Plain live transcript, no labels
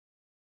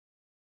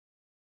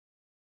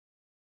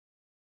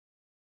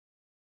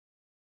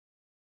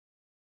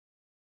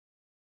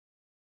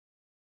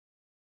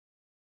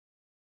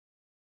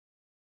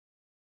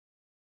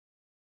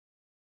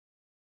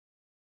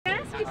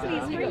ask you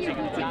please, were you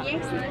voting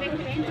yes in the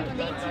referendum on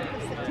the 18th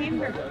of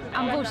September?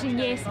 I'm voting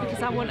yes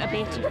because I want a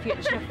better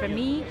future for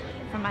me,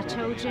 for my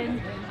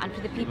children and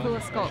for the people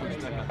of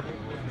Scotland.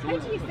 How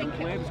do you think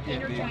it will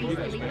energise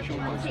the Labour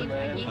Party with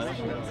a yes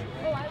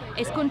vote?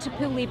 It's going to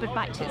pull Labour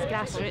back to its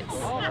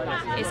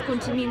grassroots. It's going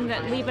to mean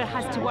that Labour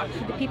has to work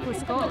for the people of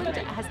Scotland,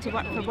 it has to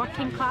work for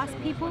working class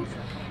people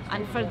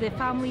and for the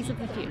families of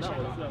the future.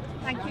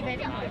 Thank you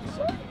very much.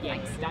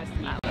 Thanks.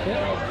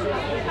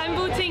 I'm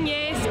voting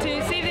yes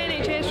to save the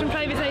NHS from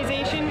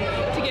privatisation,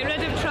 to get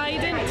rid of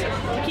Trident,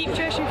 to keep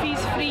tuition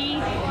fees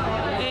free,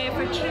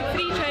 for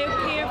free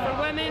childcare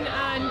for women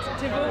and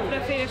to vote for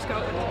a fairer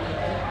Scotland.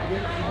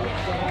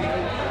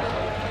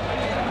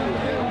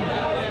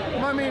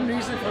 My main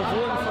reason for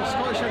voting for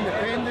Scottish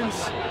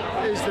independence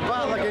is the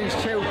battle against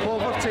child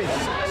poverty.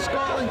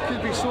 Scotland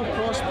could be so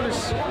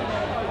prosperous,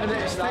 and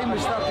it's time we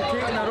start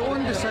taking our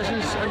own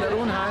decisions in our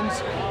own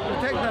hands,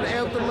 protecting our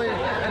elderly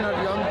and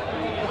our young,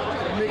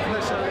 making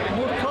this a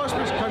more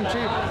prosperous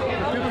country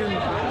where people can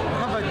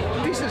have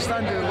a decent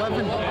standard of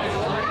living.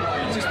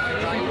 Just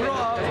be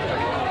brought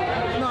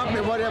up, not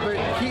having to worry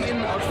about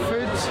heating or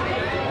food.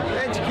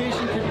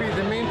 Education could be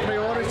the main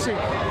priority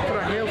for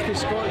a healthy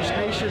Scottish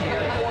nation.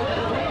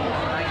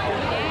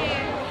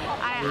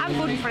 I'm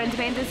voting for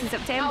independence in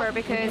September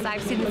because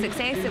I've seen the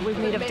success that we've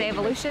made of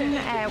devolution,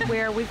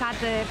 where we've had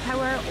the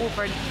power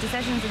over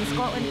decisions in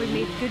Scotland. We've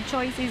made good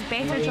choices,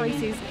 better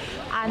choices,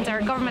 and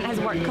our government has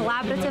worked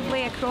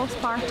collaboratively across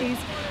parties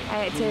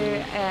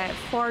to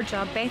forge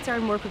a better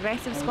and more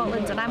progressive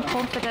Scotland, and I'm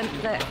confident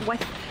that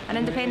with an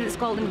independent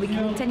Scotland we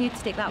can continue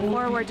to take that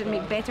forward and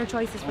make better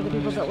choices for the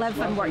people that live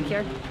and work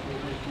here.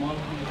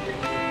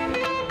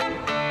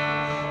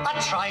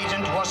 A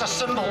trident was a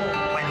symbol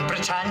when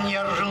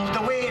Britannia ruled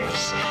the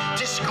waves.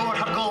 To score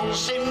her goals,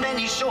 so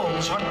many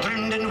souls were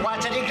drowned in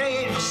watery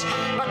graves.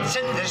 But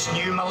in this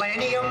new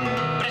millennium,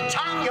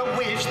 Britannia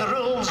waves the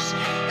rules.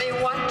 They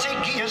want to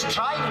give us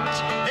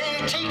trident,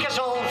 they take us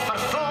all for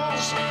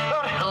fools.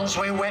 Our hills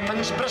with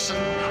weapons bristle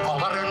all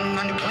around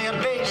the nuclear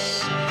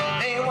base.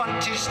 They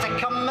want to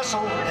stick a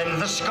missile in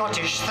the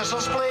Scottish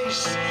thistle's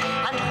place.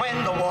 And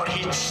when the war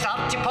heats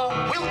start to pop,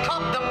 we'll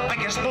cop the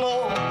biggest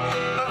blow.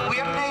 But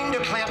we're no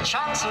nuclear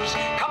chancers,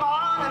 come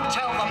on and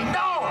tell them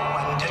no.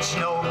 And it's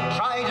no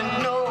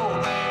trident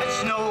no,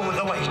 it's no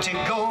the way to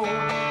go.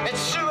 It's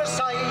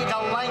suicide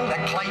along the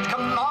Clyde,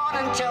 come on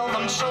and tell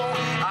them so.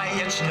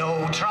 Aye, it's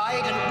no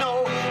trident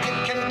no, you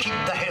can keep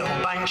the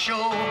Hillbank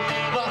show.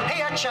 Well,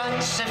 hey, a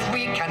chance if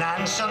we can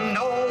answer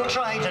no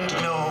trident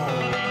no.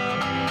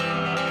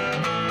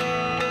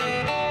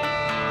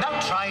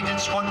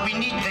 Trident's what we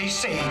need, they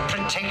say,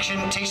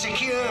 protection to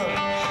secure.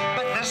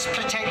 But this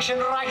protection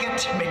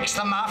racket makes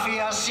the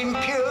mafia seem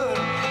pure.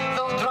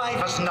 They'll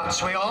drive us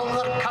nuts with all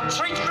their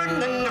cuts right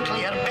round the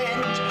nuclear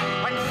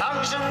bend. When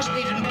thousands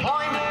need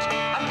employment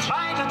and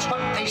Trident's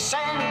what they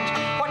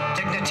send. What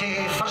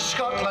dignity for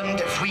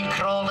Scotland if we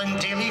crawl in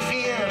daily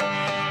fear?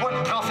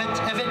 What profit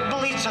if it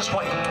bleeds us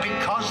white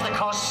because the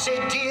costs so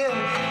dear?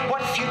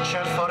 What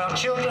future for our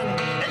children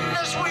in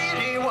this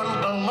weary world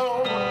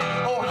below?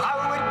 Oh,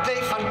 how would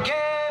they forgive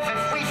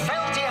if we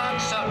failed to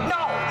answer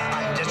no?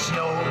 And it's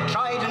no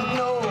trident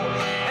no,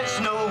 it's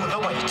no the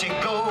way to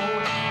go.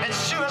 It's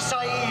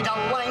suicide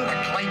along the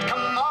Clyde,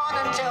 come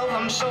on and tell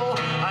them so.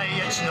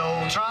 Aye, it's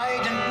no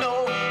trident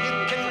no,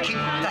 you can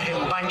keep the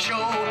Hillbank show.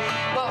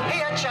 Well,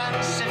 hey, a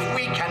chance if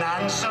we can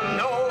answer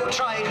no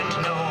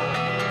trident no.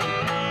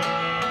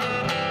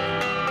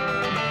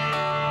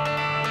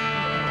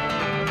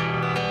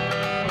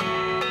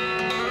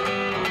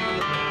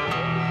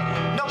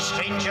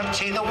 Stranger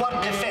to the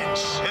word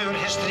defence, our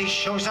history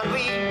shows that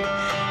we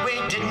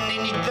didn't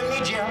need the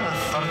media,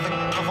 for the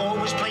provo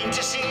was plain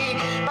to see.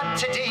 But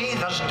today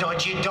there's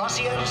dodgy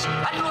dossiers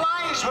and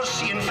lies we're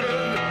seeing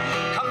through.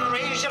 Come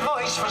raise your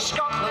voice for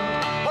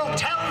Scotland, we'll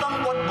tell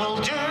them what we'll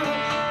do.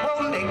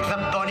 We'll make the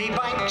Bonnie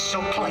Bank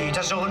so Clyde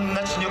a zone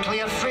that's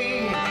nuclear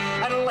free,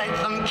 and let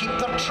them keep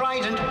their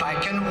trident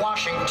back in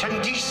Washington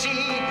DC.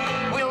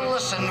 We'll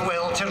listen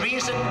well to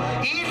reason,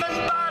 even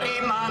Barry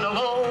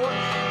Manilow.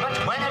 But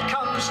when it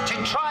comes to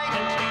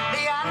trident,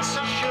 the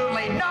answer's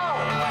surely no.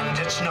 And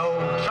it's no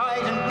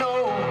trident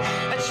no,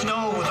 it's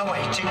no the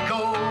way to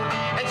go.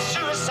 It's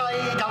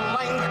suicide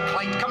along the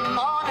Clyde, come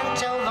on and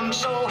tell them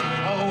so.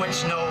 Oh,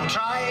 it's no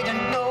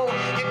trident no,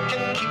 you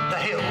can keep the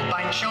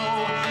Hillbank show.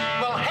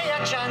 Well, hey,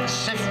 a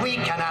chance if we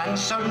can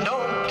answer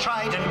no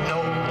trident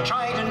no,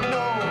 trident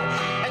no,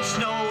 it's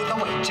no the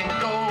way to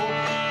go.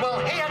 Well,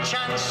 hey, a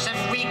chance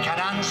if we can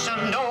answer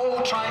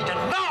no trident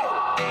no.